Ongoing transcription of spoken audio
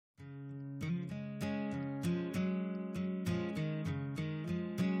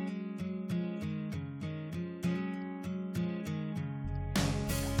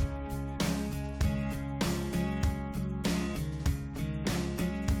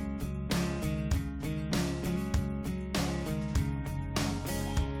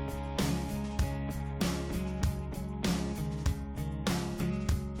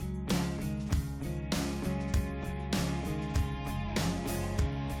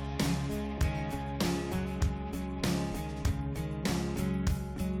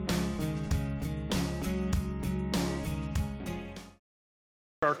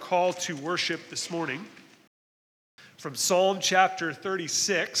Our call to worship this morning from Psalm chapter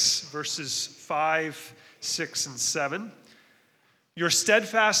 36, verses 5, 6, and 7. Your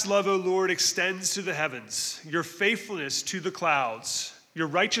steadfast love, O Lord, extends to the heavens, your faithfulness to the clouds. Your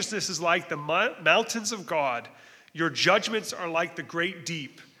righteousness is like the mountains of God. Your judgments are like the great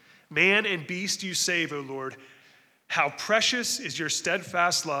deep. Man and beast you save, O Lord. How precious is your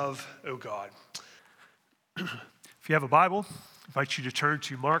steadfast love, O God. If you have a Bible, I invite you to turn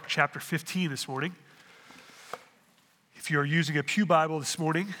to Mark chapter 15 this morning. If you're using a pew Bible this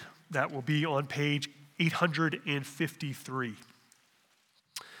morning, that will be on page 853.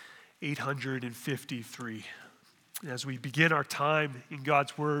 853. As we begin our time in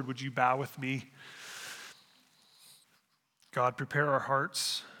God's Word, would you bow with me? God, prepare our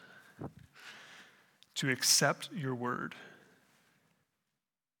hearts to accept your word.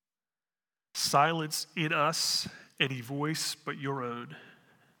 Silence in us any voice but your own,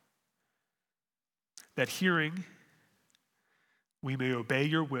 that hearing we may obey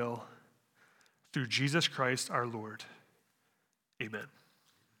your will through Jesus Christ our Lord. Amen.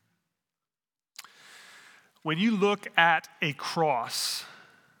 When you look at a cross,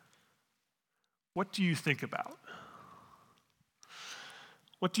 what do you think about?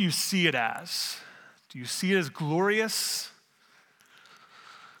 What do you see it as? Do you see it as glorious,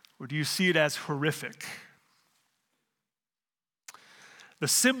 or do you see it as horrific? The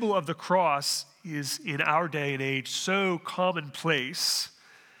symbol of the cross is, in our day and age, so commonplace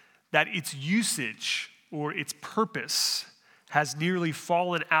that its usage or its purpose has nearly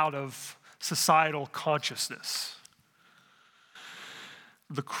fallen out of societal consciousness.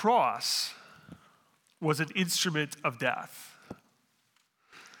 The cross was an instrument of death.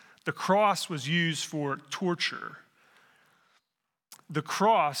 The cross was used for torture. The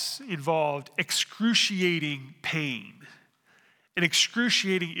cross involved excruciating pain. And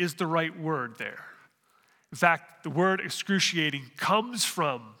excruciating is the right word there. In fact, the word excruciating comes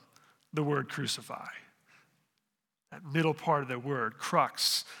from the word crucify. That middle part of the word,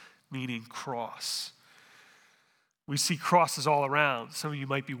 crux, meaning cross. We see crosses all around. Some of you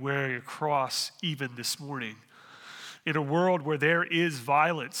might be wearing a cross even this morning. In a world where there is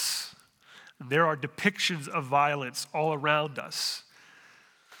violence, and there are depictions of violence all around us,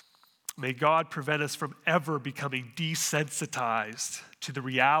 may God prevent us from ever becoming desensitized to the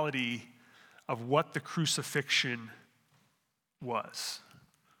reality of what the crucifixion was.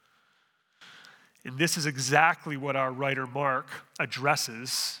 And this is exactly what our writer Mark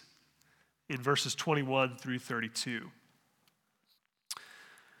addresses in verses 21 through 32.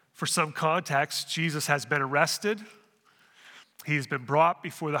 For some context, Jesus has been arrested. He's been brought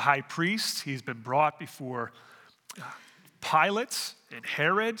before the high priest. He's been brought before Pilate and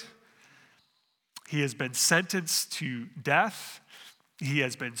Herod. He has been sentenced to death. He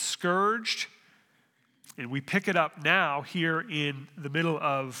has been scourged. And we pick it up now here in the middle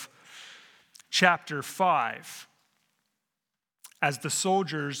of chapter 5 as the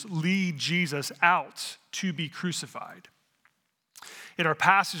soldiers lead Jesus out to be crucified. In our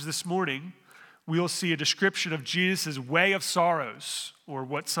passage this morning, we'll see a description of Jesus' way of sorrows, or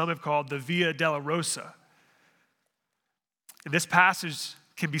what some have called the Via Dolorosa. And this passage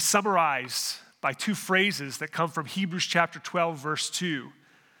can be summarized by two phrases that come from Hebrews chapter 12, verse 2,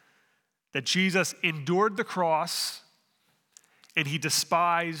 that Jesus endured the cross and he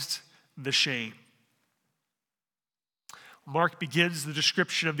despised the shame. Mark begins the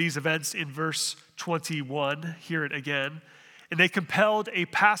description of these events in verse 21. Hear it again. And they compelled a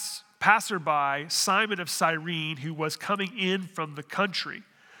passerby, Simon of Cyrene, who was coming in from the country,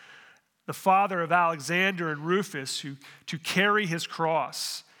 the father of Alexander and Rufus, to carry his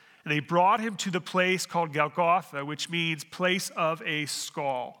cross. And they brought him to the place called Golgotha, which means place of a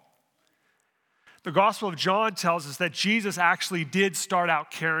skull. The Gospel of John tells us that Jesus actually did start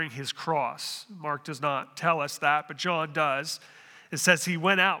out carrying his cross. Mark does not tell us that, but John does. It says he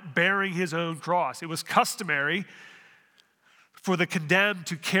went out bearing his own cross. It was customary for the condemned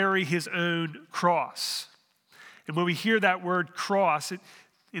to carry his own cross. And when we hear that word cross,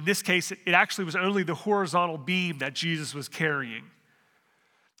 in this case, it actually was only the horizontal beam that Jesus was carrying.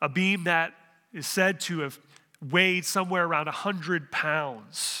 A beam that is said to have weighed somewhere around 100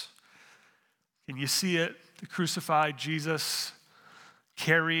 pounds. Can you see it? The crucified Jesus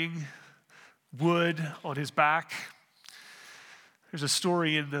carrying wood on his back. There's a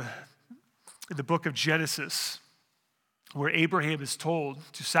story in the book of Genesis where Abraham is told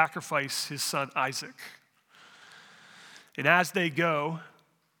to sacrifice his son Isaac. And as they go,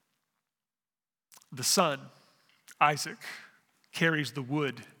 the son, Isaac, carries the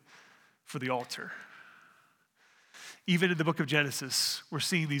wood for the altar. even in the book of Genesis, we're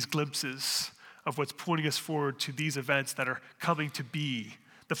seeing these glimpses of what's pointing us forward to these events that are coming to be,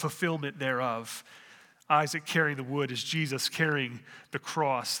 the fulfillment thereof. Isaac carrying the wood is Jesus carrying the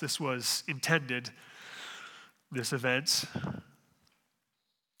cross. This was intended, this event.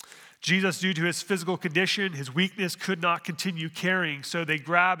 Jesus, due to his physical condition, his weakness, could not continue carrying, so they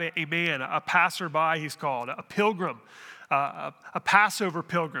grab a man, a passerby he's called, a pilgrim, a Passover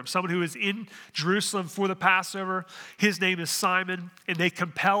pilgrim, someone who is in Jerusalem for the Passover. His name is Simon, and they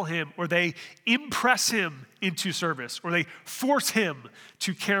compel him, or they impress him into service, or they force him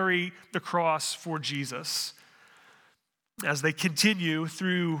to carry the cross for Jesus. As they continue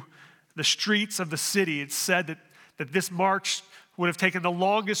through the streets of the city, it's said that this march would have taken the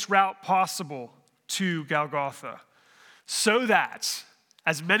longest route possible to Golgotha, so that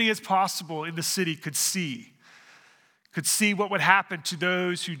as many as possible in the city could see what would happen to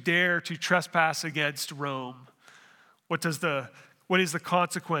those who dare to trespass against Rome. What is the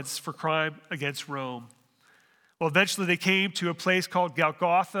consequence for crime against Rome? Well, eventually they came to a place called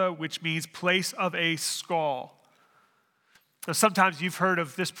Golgotha, which means place of a skull. Now, sometimes you've heard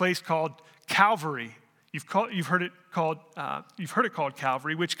of this place called Calvary. You've heard it called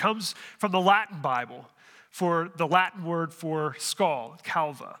Calvary, which comes from the Latin Bible for the Latin word for skull,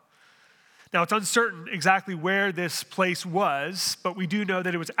 calva. Now, it's uncertain exactly where this place was, but we do know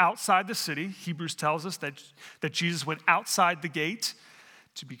that it was outside the city. Hebrews tells us that Jesus went outside the gate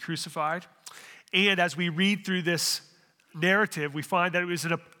to be crucified. And as we read through this narrative, we find that it was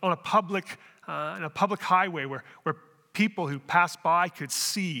on a public highway where people who passed by could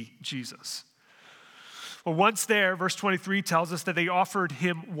see Jesus. Well, once there, verse 23 tells us that they offered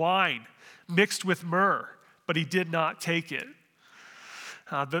him wine mixed with myrrh, but he did not take it.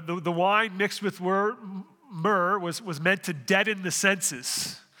 The wine mixed with myrrh was meant to deaden the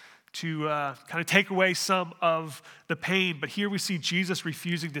senses, to kind of take away some of the pain. But here we see Jesus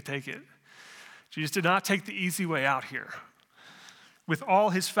refusing to take it. Jesus did not take the easy way out here. With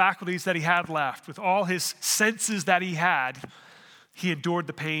all his faculties that he had left, with all his senses that he had, he endured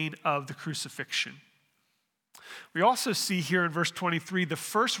the pain of the crucifixion. We also see here in verse 23 the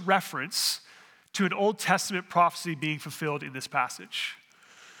first reference to an Old Testament prophecy being fulfilled in this passage.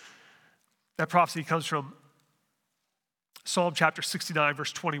 That prophecy comes from Psalm chapter 69,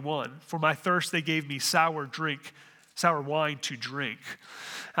 verse 21. For my thirst they gave me sour wine to drink.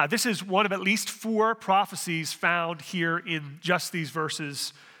 This is one of at least 4 prophecies found here in just these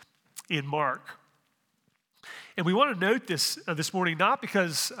verses in Mark. And we want to note this this morning, not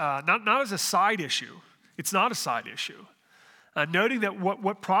because, not as a side issue. It's not a side issue. Noting that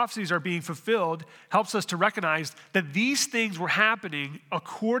what prophecies are being fulfilled helps us to recognize that these things were happening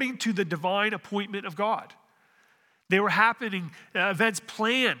according to the divine appointment of God. They were happening, events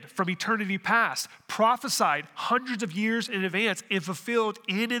planned from eternity past, prophesied hundreds of years in advance, and fulfilled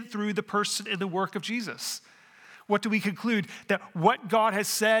in and through the person and the work of Jesus. What do we conclude? That what God has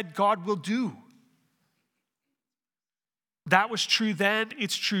said, God will do. That was true then,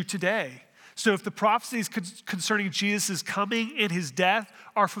 it's true today. So if the prophecies concerning Jesus' coming and his death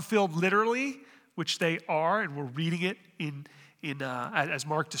are fulfilled literally, which they are, and we're reading it as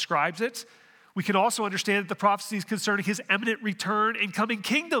Mark describes it, we can also understand that the prophecies concerning his imminent return and coming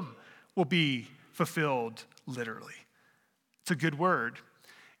kingdom will be fulfilled literally. It's a good word.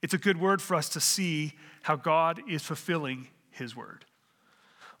 It's a good word for us to see how God is fulfilling his word.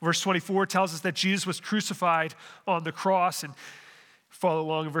 Verse 24 tells us that Jesus was crucified on the cross, and follow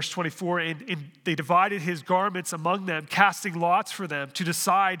along in verse 24, and they divided his garments among them, casting lots for them to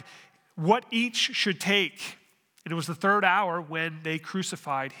decide what each should take. And it was the 3rd hour when they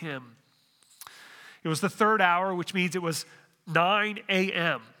crucified him. It was the 3rd hour, which means it was 9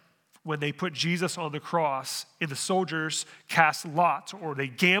 a.m. when they put Jesus on the cross, and the soldiers cast lots, or they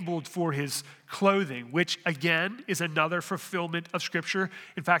gambled for his clothing, which again is another fulfillment of Scripture.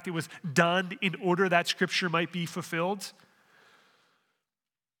 In fact, it was done in order that Scripture might be fulfilled.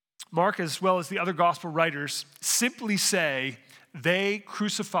 Mark, as well as the other gospel writers, simply say they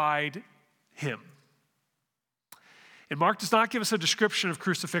crucified him. And Mark does not give us a description of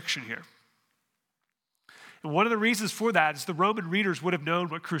crucifixion here. And one of the reasons for that is the Roman readers would have known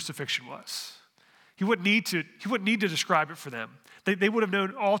what crucifixion was. He wouldn't need to describe it for them. They would have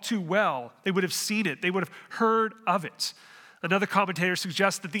known all too well. They would have seen it. They would have heard of it. Another commentator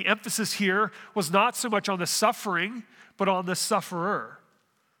suggests that the emphasis here was not so much on the suffering, but on the sufferer.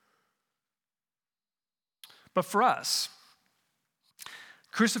 But for us,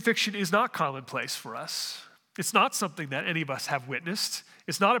 crucifixion is not commonplace for us. It's not something that any of us have witnessed.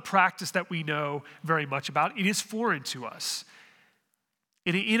 It's not a practice that we know very much about. It is foreign to us.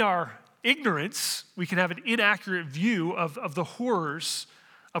 In our ignorance, we can have an inaccurate view of the horrors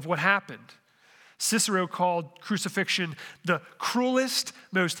of what happened. Cicero called crucifixion the cruelest,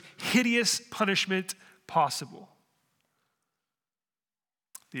 most hideous punishment possible.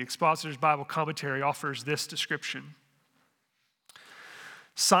 The Expositor's Bible Commentary offers this description.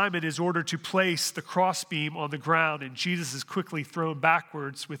 Simon is ordered to place the crossbeam on the ground, and Jesus is quickly thrown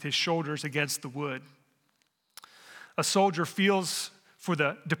backwards with his shoulders against the wood. A soldier feels for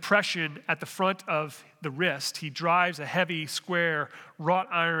the depression at the front of the wrist. He drives a heavy, square, wrought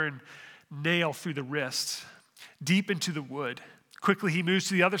iron nail through the wrist, deep into the wood. Quickly, he moves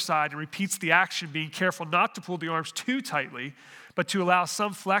to the other side and repeats the action, being careful not to pull the arms too tightly, but to allow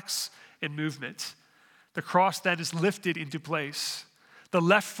some flex and movement. The cross then is lifted into place. The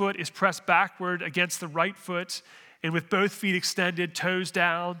left foot is pressed backward against the right foot, and with both feet extended, toes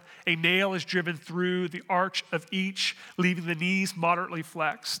down, a nail is driven through the arch of each, leaving the knees moderately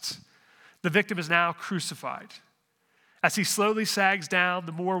flexed. The victim is now crucified. As he slowly sags down,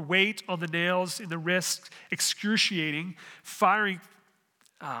 the more weight on the nails in the wrist, excruciating,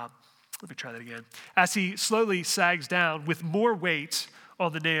 As he slowly sags down, with more weight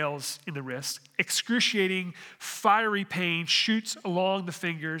on the nails in the wrist, excruciating, fiery pain shoots along the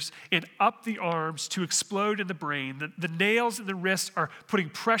fingers and up the arms to explode in the brain. The nails in the wrist are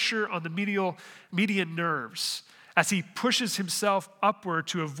putting pressure on the median nerves. As he pushes himself upward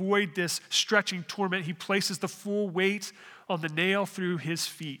to avoid this stretching torment, he places the full weight on the nail through his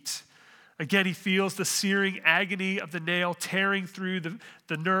feet. Again, he feels the searing agony of the nail tearing through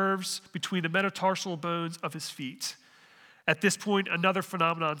the nerves between the metatarsal bones of his feet. At this point, another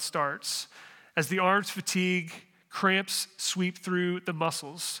phenomenon starts. As the arms fatigue, cramps sweep through the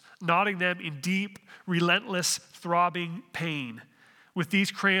muscles, knotting them in deep, relentless, throbbing pain. With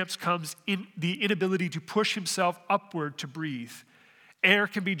these cramps comes the inability to push himself upward to breathe. Air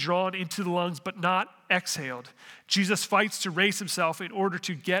can be drawn into the lungs, but not exhaled. Jesus fights to raise himself in order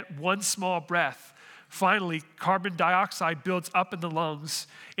to get one small breath. Finally, carbon dioxide builds up in the lungs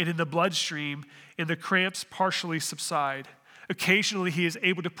and in the bloodstream, and the cramps partially subside. Occasionally, he is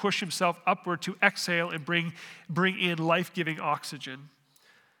able to push himself upward to exhale and bring in life-giving oxygen.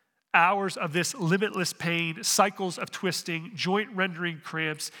 Hours of this limitless pain, cycles of twisting, joint-rendering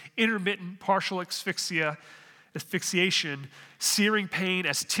cramps, intermittent partial asphyxiation, searing pain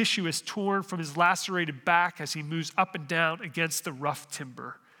as tissue is torn from his lacerated back as he moves up and down against the rough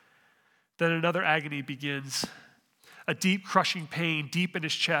timber. Then another agony begins, a deep crushing pain deep in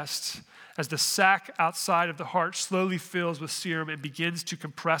his chest as the sac outside of the heart slowly fills with serum and begins to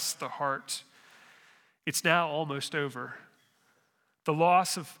compress the heart. It's now almost over. The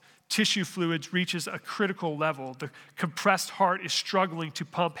loss of tissue fluids reaches a critical level. The compressed heart is struggling to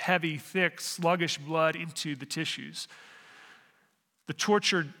pump heavy, thick, sluggish blood into the tissues. The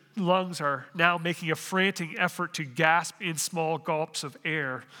tortured lungs are now making a frantic effort to gasp in small gulps of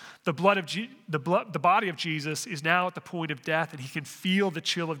air. The body of Jesus is now at the point of death, and he can feel the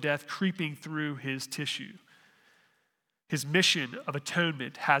chill of death creeping through his tissue. His mission of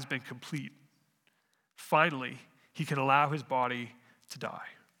atonement has been complete. Finally, he can allow his body to die.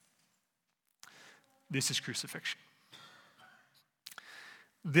 This is crucifixion.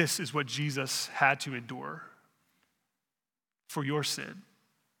 This is what Jesus had to endure for your sin,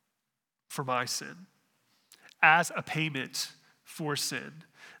 for my sin, as a payment for sin.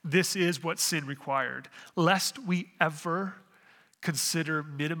 This is what sin required. Lest we ever consider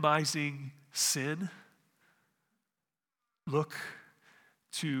minimizing sin, look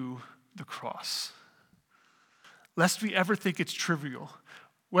to the cross. Lest we ever think it's trivial,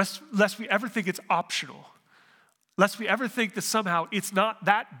 lest we ever think it's optional, lest we ever think that somehow it's not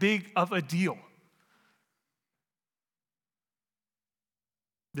that big of a deal.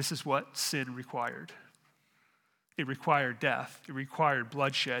 This is what sin required. It required death. It required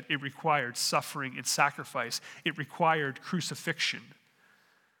bloodshed. It required suffering and sacrifice. It required crucifixion.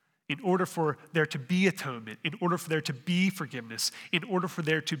 In order for there to be atonement, in order for there to be forgiveness, in order for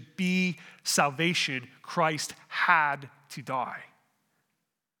there to be salvation, Christ had to die.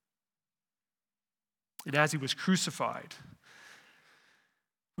 And as he was crucified,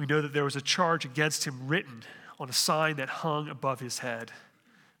 we know that there was a charge against him written on a sign that hung above his head.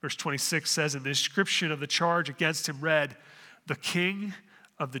 Verse 26 says, "And the inscription of the charge against him read, 'The King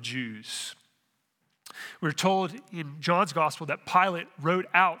of the Jews.'" We're told in John's gospel that Pilate wrote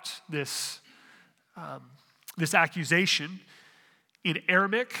out this accusation in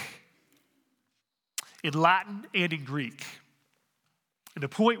Aramaic, in Latin, and in Greek. And the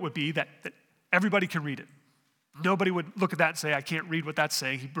point would be that everybody can read it. Nobody would look at that and say, I can't read what that's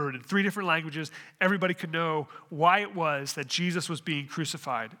saying. He wrote in 3 different languages. Everybody could know why it was that Jesus was being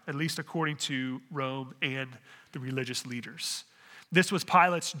crucified, at least according to Rome and the religious leaders. This was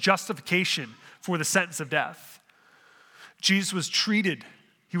Pilate's justification for the sentence of death. Jesus was treated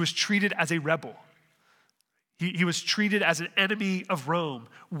as a rebel. He was treated as an enemy of Rome,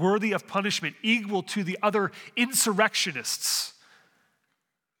 worthy of punishment, equal to the other insurrectionists.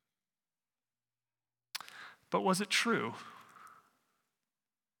 But was it true?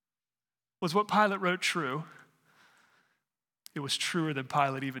 Was what Pilate wrote true? It was truer than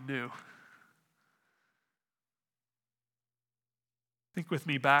Pilate even knew. Think with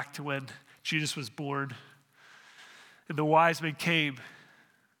me back to when Jesus was born and the wise men came.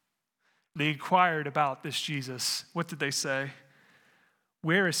 They inquired about this Jesus. What did they say?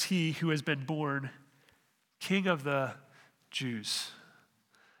 Where is he who has been born King of the Jews?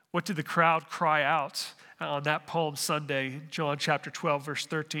 What did the crowd cry out on that Palm Sunday, John chapter 12, verse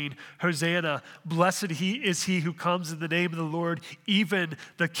 13? Hosanna, blessed is he who comes in the name of the Lord, even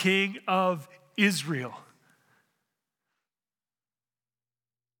the King of Israel.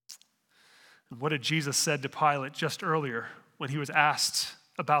 And what had Jesus said to Pilate just earlier when he was asked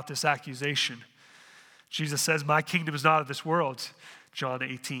about this accusation? Jesus says, my kingdom is not of this world, John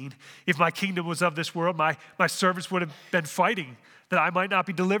 18. If my kingdom was of this world, my servants would have been fighting that I might not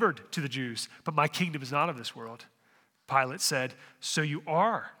be delivered to the Jews. But my kingdom is not of this world. Pilate said, so you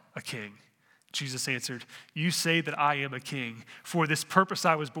are a king. Jesus answered, you say that I am a king. For this purpose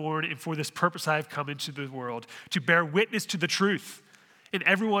I was born, and for this purpose I have come into the world, to bear witness to the truth. And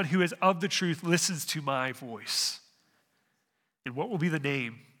everyone who is of the truth listens to my voice. And what will be the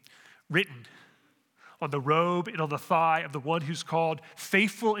name written on the robe and on the thigh of the one who's called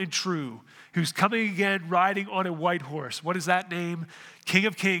faithful and true, who's coming again riding on a white horse? What is that name? King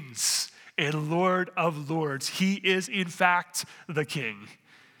of Kings and Lord of Lords. He is in fact the king.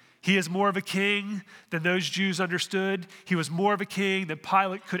 He is more of a king than those Jews understood. He was more of a king than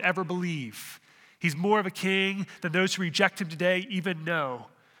Pilate could ever believe. He's more of a king than those who reject him today even know.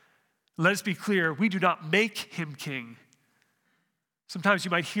 Let us be clear, we do not make him king. Sometimes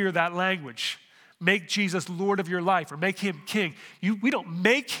you might hear that language. Make Jesus Lord of your life or make him king. We don't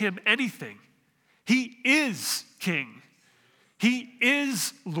make him anything. He is king. He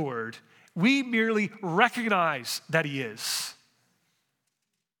is Lord. We merely recognize that he is.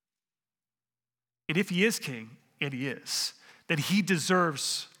 And if he is king, and he is, then he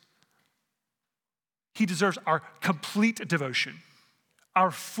deserves our complete devotion, our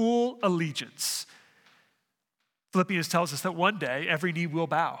full allegiance. Philippians tells us that one day every knee will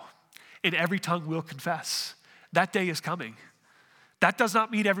bow and every tongue will confess. That day is coming. That does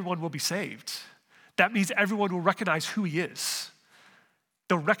not mean everyone will be saved. That means everyone will recognize who he is.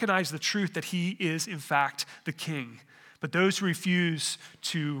 They'll recognize the truth that he is, in fact, the king. But those who refuse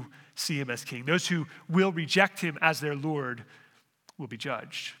to see him as king, those who will reject him as their Lord, will be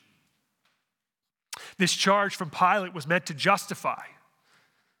judged. This charge from Pilate was meant to justify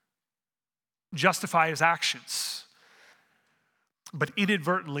his actions. But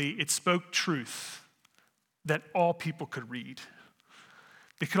inadvertently, it spoke truth that all people could read.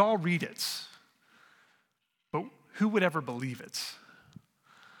 They could all read it, but who would ever believe it?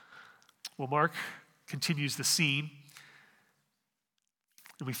 Well, Mark continues the scene,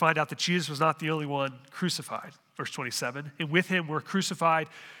 and we find out that Jesus was not the only one crucified. Verse 27, and with him were crucified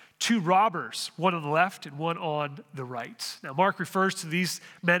 2 robbers, one on the left and one on the right. Now, Mark refers to these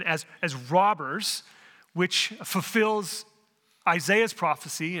men as robbers, which fulfills Isaiah's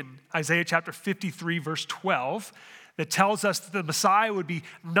prophecy in Isaiah chapter 53, verse 12, that tells us that the Messiah would be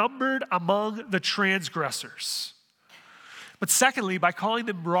numbered among the transgressors. But secondly, by calling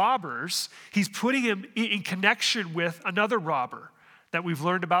them robbers, he's putting him in connection with another robber that we've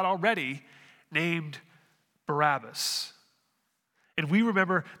learned about already, named Barabbas. And we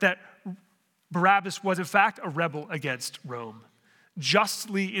remember that Barabbas was in fact a rebel against Rome,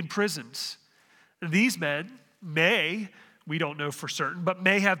 justly imprisoned. These men we don't know for certain, but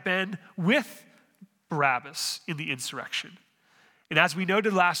may have been with Barabbas in the insurrection. And as we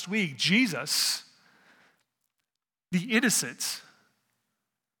noted last week, Jesus, the innocent,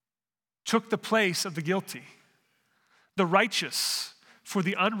 took the place of the guilty, the righteous for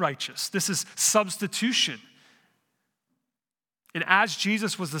the unrighteous. This is substitution. And as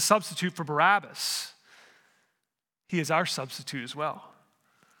Jesus was the substitute for Barabbas, he is our substitute as well.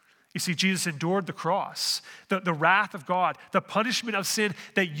 You see, Jesus endured the cross, the wrath of God, the punishment of sin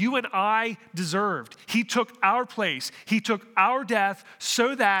that you and I deserved. He took our place. He took our death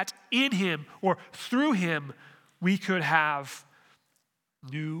so that in him or through him, we could have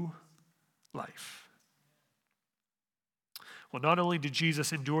new life. Well, not only did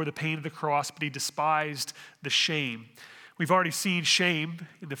Jesus endure the pain of the cross, but he despised the shame. We've already seen shame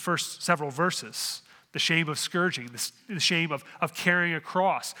in the first several verses. The shame of scourging, the shame of carrying a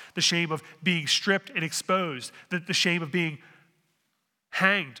cross, the shame of being stripped and exposed, the shame of being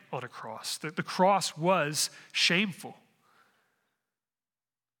hanged on a cross. The cross was shameful.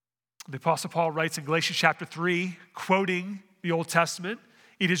 The Apostle Paul writes in Galatians chapter 3, quoting the Old Testament,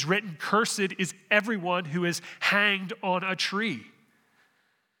 "It is written, cursed is everyone who is hanged on a tree."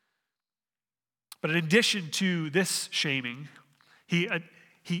 But in addition to this shaming,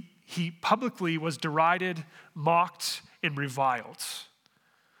 he publicly was derided, mocked, and reviled.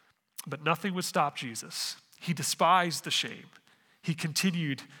 But nothing would stop Jesus. He despised the shame. He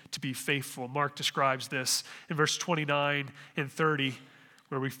continued to be faithful. Mark describes this in verse 29 and 30,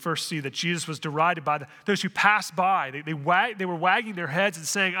 where we first see that Jesus was derided by those who passed by. They were wagging their heads and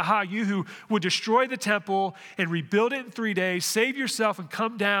saying, "Aha, you who would destroy the temple and rebuild it in 3 days, save yourself and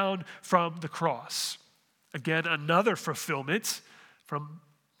come down from the cross." Again, another fulfillment from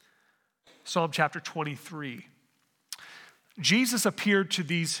Psalm chapter 23. Jesus appeared to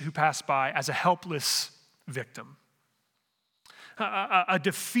these who passed by as a helpless victim, a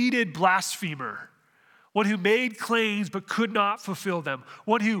defeated blasphemer, one who made claims but could not fulfill them,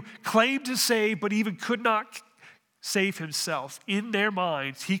 one who claimed to save but even could not save himself. In their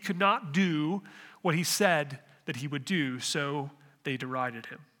minds, he could not do what he said that he would do, so they derided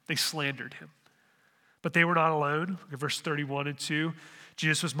him. They slandered him. But they were not alone. In verse 31 and 2,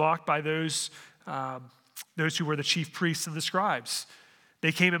 Jesus was mocked by those who were the chief priests and the scribes.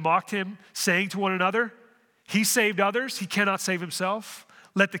 They came and mocked him, saying to one another, "He saved others, he cannot save himself.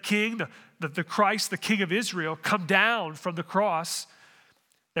 Let the king, the Christ, the King of Israel, come down from the cross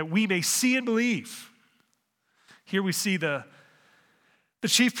that we may see and believe." Here we see the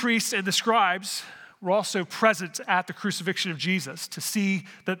chief priests and the scribes were also present at the crucifixion of Jesus to see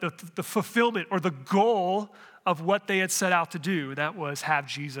the fulfillment or the goal of what they had set out to do, and that was have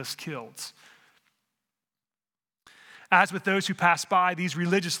Jesus killed. As with those who passed by, these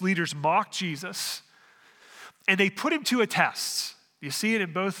religious leaders mocked Jesus, and they put him to a test. You see it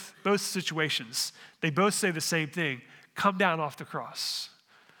in both situations. They both say the same thing: come down off the cross.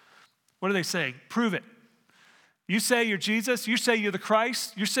 What are they saying? Prove it. You say you're Jesus, you say you're the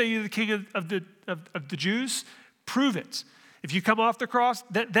Christ, you say you're the King of the Jews, prove it. If you come off the cross,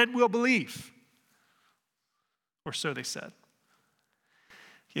 then we'll believe. Or so they said.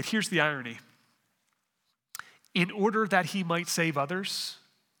 Yet here's the irony. In order that he might save others,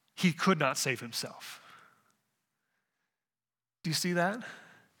 he could not save himself. Do you see that?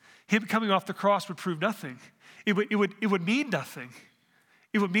 Him coming off the cross would prove nothing. It would mean nothing.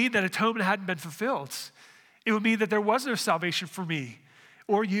 It would mean that atonement hadn't been fulfilled. It would mean that there was no salvation for me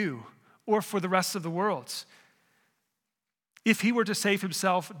or you or for the rest of the world. If he were to save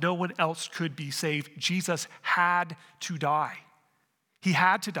himself, no one else could be saved. Jesus had to die. He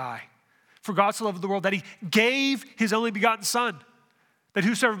had to die. For God so loved the world that he gave his only begotten Son, that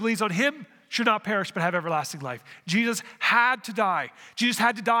whosoever believes on him should not perish but have everlasting life. Jesus had to die. Jesus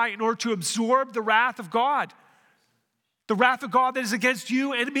had to die in order to absorb the wrath of God. The wrath of God that is against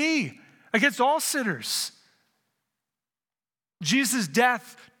you and me, against all sinners. Jesus'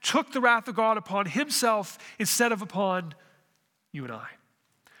 death took the wrath of God upon himself instead of upon you and I.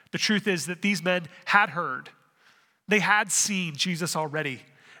 The truth is that these men had heard. They had seen Jesus already.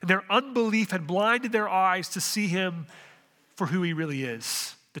 And their unbelief had blinded their eyes to see him for who he really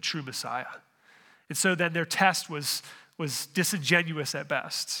is, the true Messiah. And so then their test was disingenuous at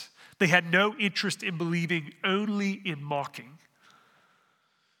best. They had no interest in believing, only in mocking.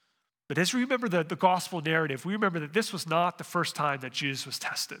 But as we remember the gospel narrative, we remember that this was not the first time that Jesus was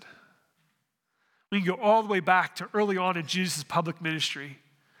tested. We can go all the way back to early on in Jesus' public ministry,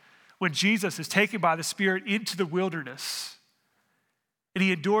 when Jesus is taken by the Spirit into the wilderness, and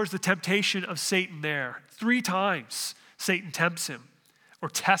he endures the temptation of Satan there. 3 times Satan tempts him or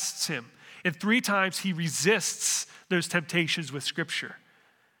tests him, and 3 times he resists those temptations with Scripture.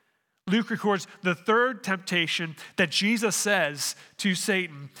 Luke records the 3rd temptation that Jesus says to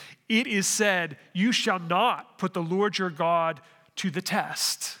Satan, "It is said, you shall not put the Lord your God to the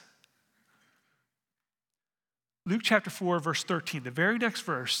test." Luke chapter 4, verse 13, the very next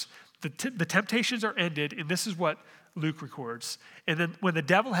verse, the temptations are ended, and this is what Luke records. And then when the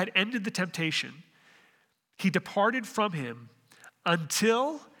devil had ended the temptation, he departed from him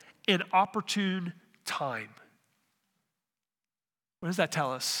until an opportune time. What does that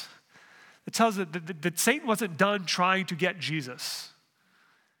tell us? It tells us that Satan wasn't done trying to get Jesus.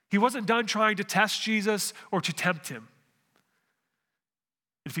 He wasn't done trying to test Jesus or to tempt him.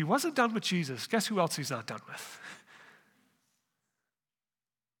 If he wasn't done with Jesus, guess who else he's not done with?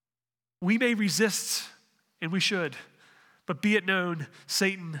 We may resist, and we should, but be it known,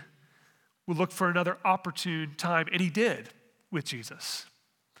 Satan will look for another opportune time, and he did with Jesus.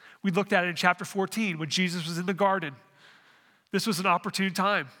 We looked at it in chapter 14 when Jesus was in the garden. This was an opportune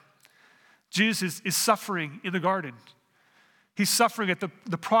time. Jesus is suffering in the garden. He's suffering at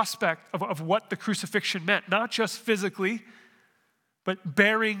the prospect of what the crucifixion meant, not just physically, but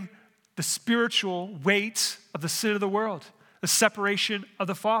bearing the spiritual weight of the sin of the world, the separation of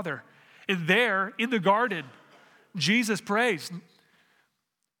the Father. And there, in the garden, Jesus prays,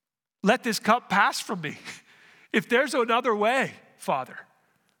 let this cup pass from me. If there's another way, Father,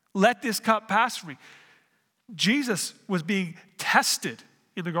 let this cup pass from me. Jesus was being tested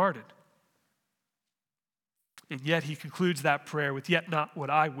in the garden. And yet he concludes that prayer with, yet not what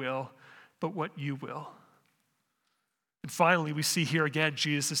I will, but what you will. And finally, we see here again,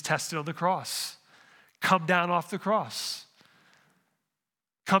 Jesus is tested on the cross. Come down off the cross.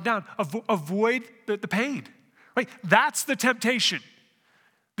 Come down. Avoid the pain. Right? That's the temptation.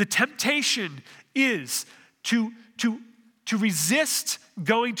 The temptation is to resist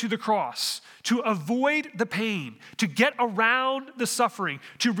going to the cross, to avoid the pain, to get around the suffering,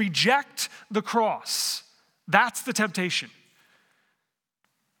 to reject the cross. That's the temptation.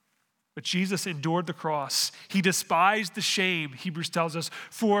 But Jesus endured the cross. He despised the shame, Hebrews tells us,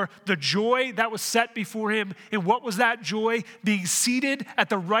 for the joy that was set before him. And what was that joy? Being seated at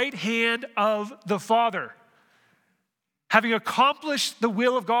the right hand of the Father. Having accomplished the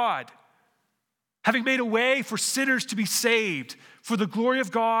will of God. Having made a way for sinners to be saved, for the glory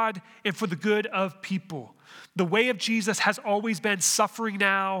of God and for the good of people. The way of Jesus has always been suffering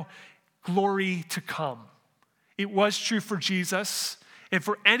now, glory to come. It was true for Jesus. And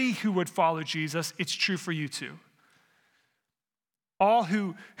for any who would follow Jesus, it's true for you too. All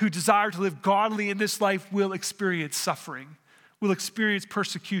who desire to live godly in this life will experience suffering, will experience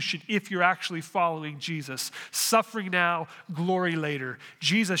persecution if you're actually following Jesus. Suffering now, glory later.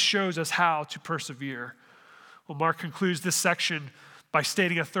 Jesus shows us how to persevere. Well, Mark concludes this section by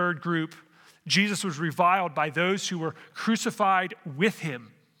stating a third group. Jesus was reviled by those who were crucified with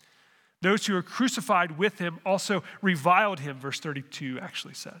him. Those who were crucified with him also reviled him, verse 32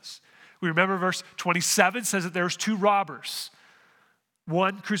 actually says. We remember verse 27 says that there's two robbers,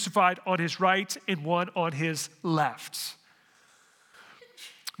 one crucified on his right and one on his left.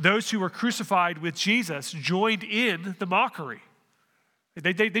 Those who were crucified with Jesus joined in the mockery.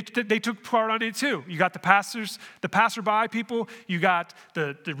 They took part on it too. You got the passerby people, you got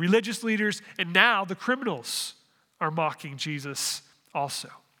the religious leaders, and now the criminals are mocking Jesus also.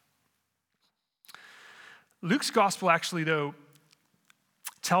 Luke's gospel actually, though,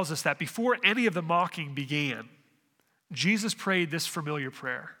 tells us that before any of the mocking began, Jesus prayed this familiar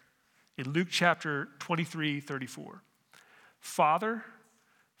prayer in Luke chapter 23:34. Father,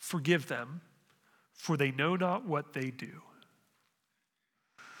 forgive them, for they know not what they do.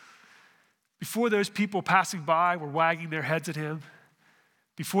 Before those people passing by were wagging their heads at him,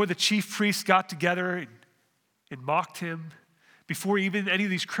 before the chief priests got together and mocked him, before even any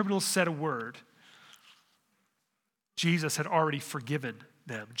of these criminals said a word, Jesus had already forgiven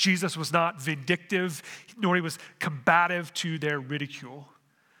them. Jesus was not vindictive, nor he was combative to their ridicule.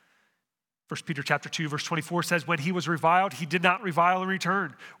 1 Peter chapter 2, verse 24 says, when he was reviled, he did not revile in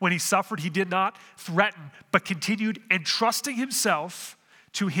return. When he suffered, he did not threaten, but continued entrusting himself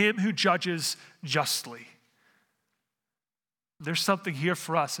to him who judges justly. There's something here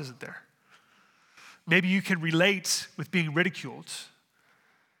for us, isn't there? Maybe you can relate with being ridiculed.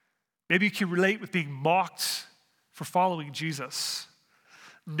 Maybe you can relate with being mocked for following Jesus.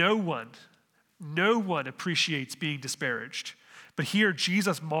 No one appreciates being disparaged. But here,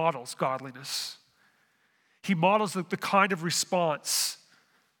 Jesus models godliness. He models the kind of response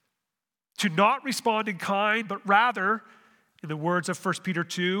to not respond in kind, but rather, in the words of 1 Peter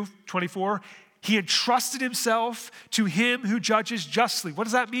 2:24, he entrusted himself to him who judges justly. What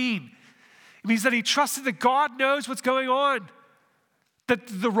does that mean? It means that he trusted that God knows what's going on, that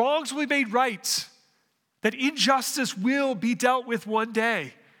the wrongs will be made right, that injustice will be dealt with one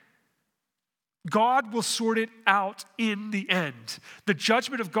day. God will sort it out in the end. The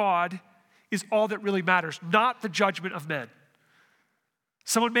judgment of God is all that really matters, not the judgment of men.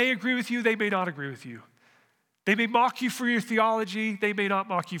 Someone may agree with you, they may not agree with you. They may mock you for your theology, they may not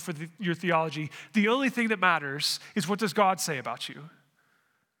mock you for your theology. The only thing that matters is, what does God say about you?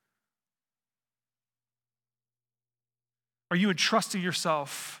 Are you entrusting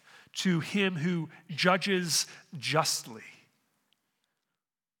yourself to him who judges justly?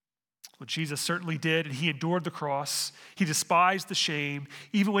 Well, Jesus certainly did, and he endured the cross. He despised the shame,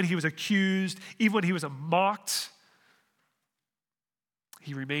 even when he was accused, even when he was mocked. He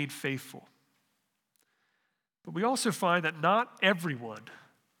he remained faithful. But we also find that not everyone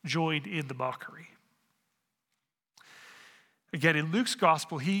joined in the mockery. Again, in Luke's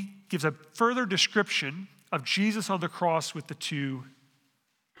gospel, he gives a further description of Jesus on the cross with the two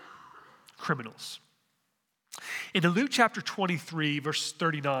criminals. In Luke chapter 23, verse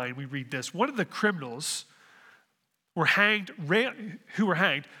 39, we read this. One of the criminals who were hanged,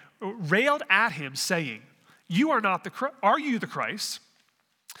 railed at him, saying, are you the Christ?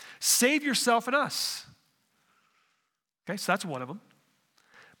 Save yourself and us. Okay, so that's one of them.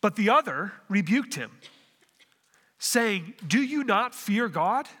 But the other rebuked him, saying, do you not fear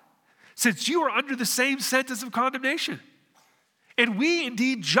God, since you are under the same sentence of condemnation? And we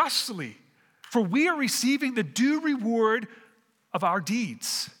indeed justly, for we are receiving the due reward of our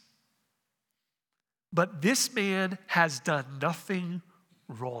deeds. But this man has done nothing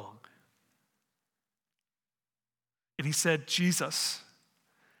wrong. And he said, Jesus,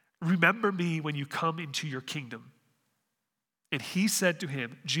 remember me when you come into your kingdom. And he said to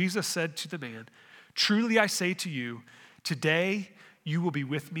him, Jesus said to the man, truly I say to you, today you will be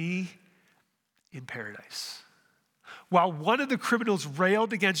with me in paradise. While one of the criminals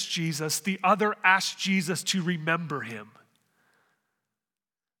railed against Jesus, the other asked Jesus to remember him.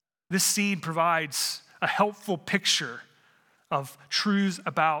 This scene provides a helpful picture of truths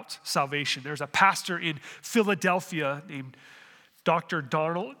about salvation. There's a pastor in Philadelphia named Dr.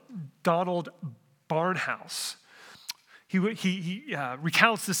 Donald Barnhouse. He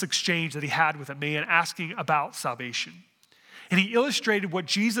recounts this exchange that he had with a man asking about salvation. And he illustrated what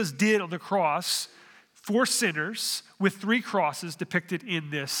Jesus did on the cross for sinners with 3 crosses depicted in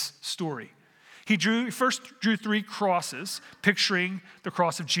this story. He first drew 3 crosses, picturing the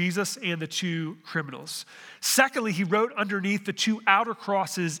cross of Jesus and the 2 criminals. Secondly, he wrote underneath the 2 outer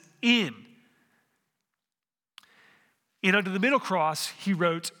crosses in. And under the middle cross, he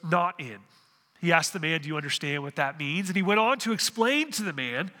wrote not in. He asked the man, do you understand what that means? And he went on to explain to the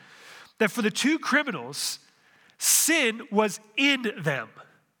man that for the 2 criminals, sin was in them.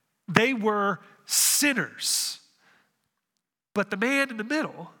 They were sinners. But the man in the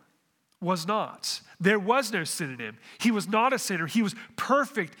middle was not. There was no sin in him. He was not a sinner. He was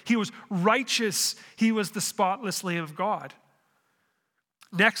perfect. He was righteous. He was the spotless Lamb of God.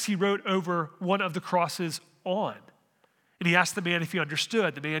 Next, he wrote over one of the crosses on. And he asked the man if he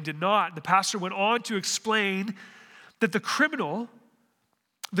understood. The man did not. And the pastor went on to explain that the criminals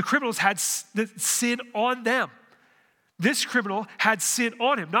had the sin on them. This criminal had sin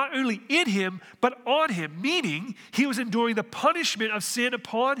on him, not only in him, but on him, meaning he was enduring the punishment of sin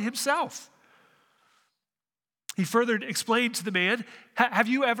upon himself. He further explained to the man, have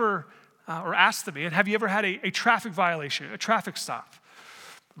you ever had a traffic violation, a traffic stop?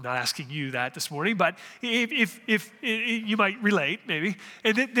 I'm not asking you that this morning, but if you might relate, maybe.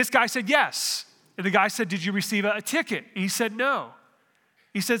 And this guy said yes. And the guy said, did you receive a ticket? And he said no.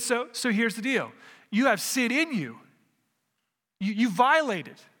 He said, so here's the deal. You have sin in you. You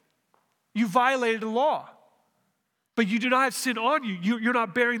violated. You violated the law. But you do not have sin on you. You're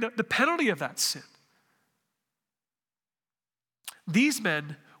not bearing the penalty of that sin. These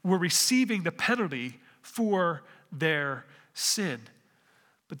men were receiving the penalty for their sin.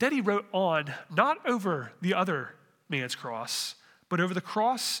 But then he wrote on, not over the other man's cross, but over the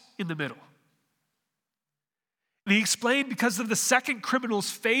cross in the middle. And he explained because of the second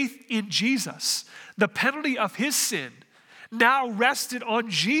criminal's faith in Jesus, the penalty of his sin now rested on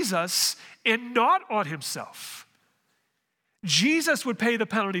Jesus and not on himself. Jesus would pay the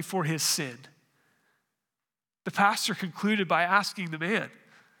penalty for his sin. The pastor concluded by asking the man,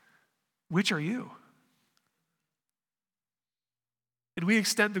 which are you? And we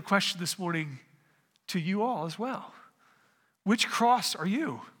extend the question this morning to you all as well. Which cross are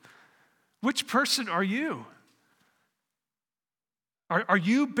you? Which person are you? Are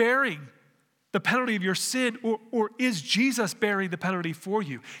you bearing the penalty of your sin, or is Jesus bearing the penalty for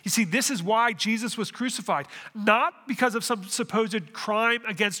you? You see, this is why Jesus was crucified, not because of some supposed crime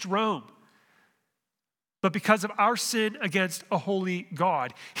against Rome, but because of our sin against a holy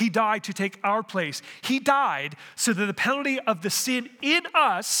God. He died to take our place. He died so that the penalty of the sin in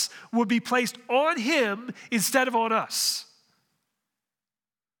us would be placed on him instead of on us.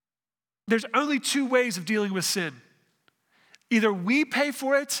 There's only 2 ways of dealing with sin. Either we pay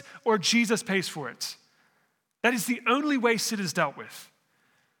for it or Jesus pays for it. That is the only way sin is dealt with.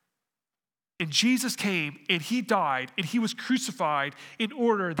 And Jesus came and he died and he was crucified in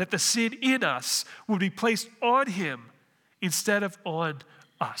order that the sin in us would be placed on him instead of on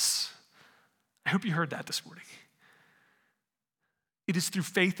us. I hope you heard that this morning. It is through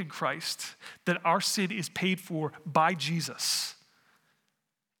faith in Christ that our sin is paid for by Jesus.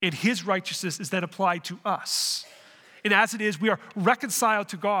 and his righteousness is then applied to us. And as it is, we are reconciled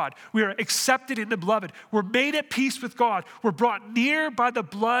to God. We are accepted in the beloved. We're made at peace with God. We're brought near by the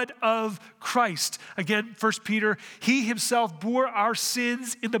blood of Christ. Again, 1 Peter, he himself bore our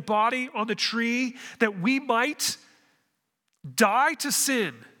sins in the body on the tree that we might die to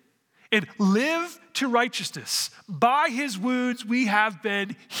sin and live to righteousness. By his wounds we have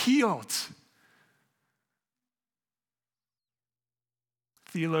been healed.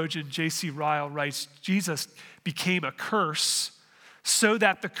 Theologian J.C. Ryle writes, Jesus became a curse so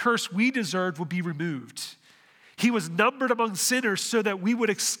that the curse we deserved would be removed. He was numbered among sinners so that we would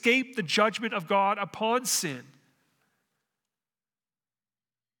escape the judgment of God upon sin.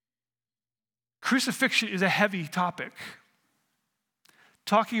 Crucifixion is a heavy topic.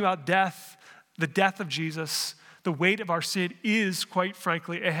 Talking about death, the death of Jesus, the weight of our sin is, quite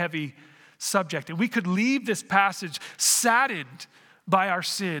frankly, a heavy subject. And we could leave this passage saddened by our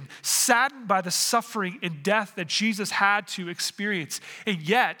sin, saddened by the suffering and death that Jesus had to experience. And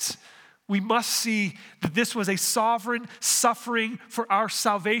yet, we must see that this was a sovereign suffering for our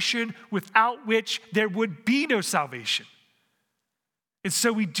salvation, without which there would be no salvation. And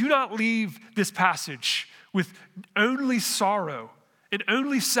so we do not leave this passage with only sorrow and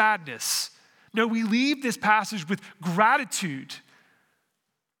only sadness. No, we leave this passage with gratitude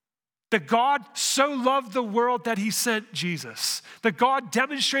that God so loved the world that he sent Jesus. That God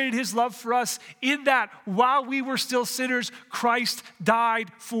demonstrated his love for us in that while we were still sinners, Christ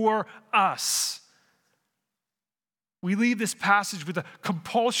died for us. We leave this passage with a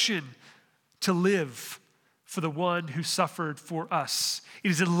compulsion to live for the one who suffered for us.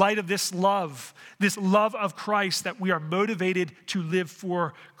 It is in light of this love of Christ, that we are motivated to live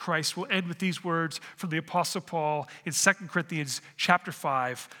for Christ. We'll end with these words from the Apostle Paul in 2 Corinthians chapter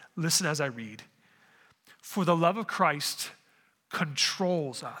 5. Listen as I read. For the love of Christ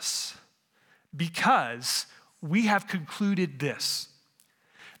controls us, because we have concluded this,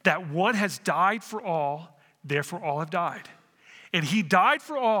 that one has died for all, therefore all have died. And he died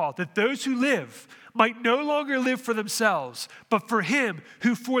for all, that those who live might no longer live for themselves, but for him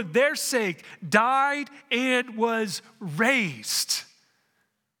who for their sake died and was raised.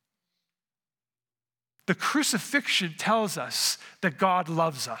 The crucifixion tells us that God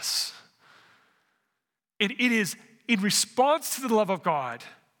loves us. And it is in response to the love of God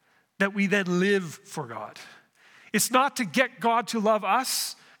that we then live for God. It's not to get God to love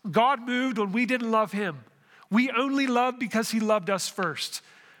us. God moved when we didn't love him. We only love because he loved us first.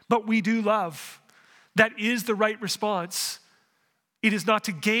 But we do love. That is the right response. It is not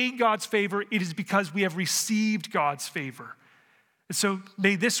to gain God's favor. It is because we have received God's favor. And so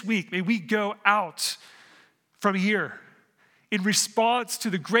may this week, may we go out from here in response to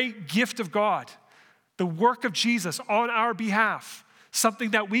the great gift of God, the work of Jesus on our behalf, something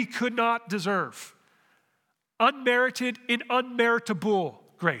that we could not deserve. Unmerited and unmeritable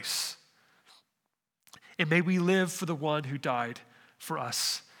grace. And may we live for the one who died for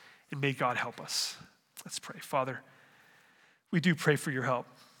us. And may God help us. Let's pray. Father, we do pray for your help.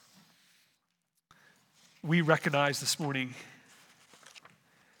 We recognize this morning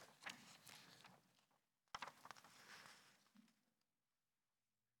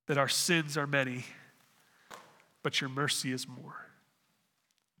that our sins are many, but your mercy is more.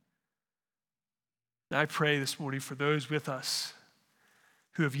 And I pray this morning for those with us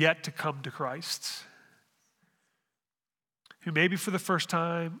who have yet to come to Christ, who maybe for the first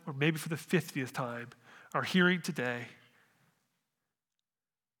time or maybe for the 50th time are hearing today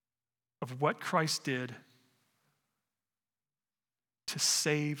of what Christ did to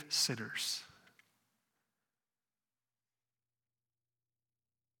save sinners.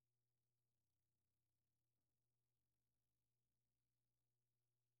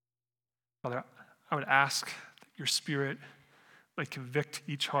 Father, I would ask that your Spirit might convict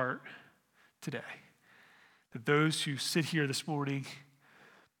each heart today. That those who sit here this morning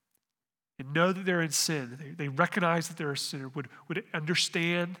and know that they're in sin, they recognize that they're a sinner, would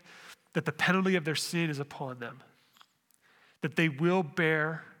understand that the penalty of their sin is upon them. That they will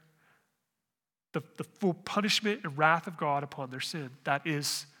bear the full punishment and wrath of God upon their sin. That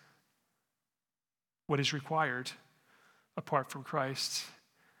is what is required apart from Christ.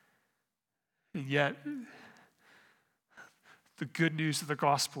 And yet, the good news of the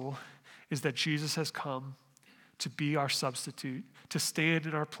gospel is that Jesus has come to be our substitute, to stand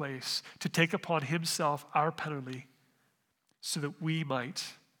in our place, to take upon himself our penalty so that we might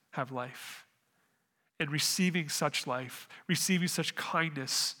have life. And receiving such life, receiving such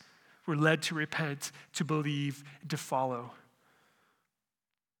kindness, we're led to repent, to believe, and to follow.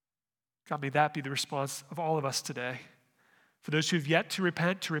 God, may that be the response of all of us today. For those who have yet to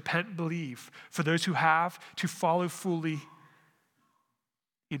repent and believe. For those who have, to follow fully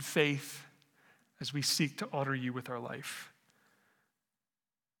in faith as we seek to honor you with our life.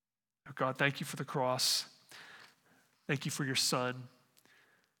 Oh God, thank you for the cross. Thank you for your Son.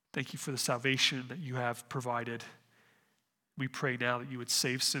 Thank you for the salvation that you have provided. We pray now that you would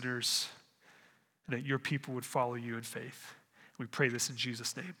save sinners and that your people would follow you in faith. We pray this in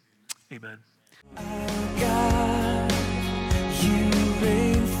Jesus' name. Amen. God, you